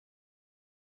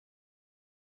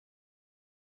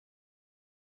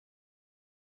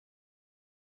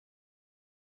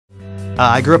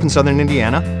I grew up in southern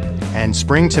Indiana, and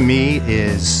spring to me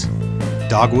is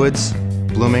dogwoods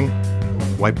blooming,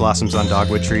 white blossoms on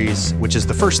dogwood trees, which is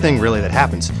the first thing really that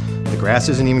happens. The grass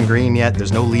isn't even green yet,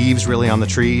 there's no leaves really on the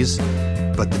trees,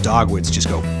 but the dogwoods just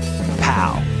go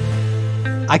pow.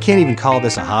 I can't even call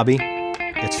this a hobby.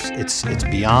 It's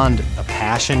beyond a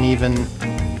passion even.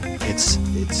 It's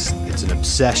an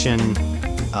obsession,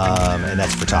 and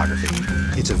that's photography.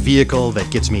 It's a vehicle that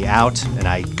gets me out, and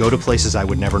I go to places I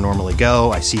would never normally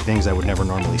go. I see things I would never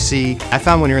normally see. I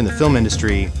found when you're in the film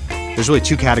industry, there's really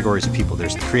two categories of people.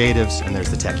 There's the creatives and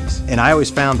there's the techies. And I always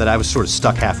found that I was sort of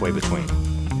stuck halfway between.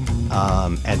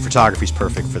 And photography's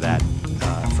perfect for that,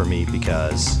 for me,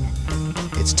 because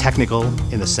it's technical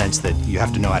in the sense that you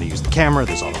have to know how to use the camera.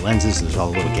 There's all the lenses, there's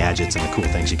all the little gadgets and the cool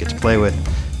things you get to play with.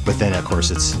 But then, of course,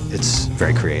 it's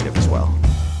very creative as well.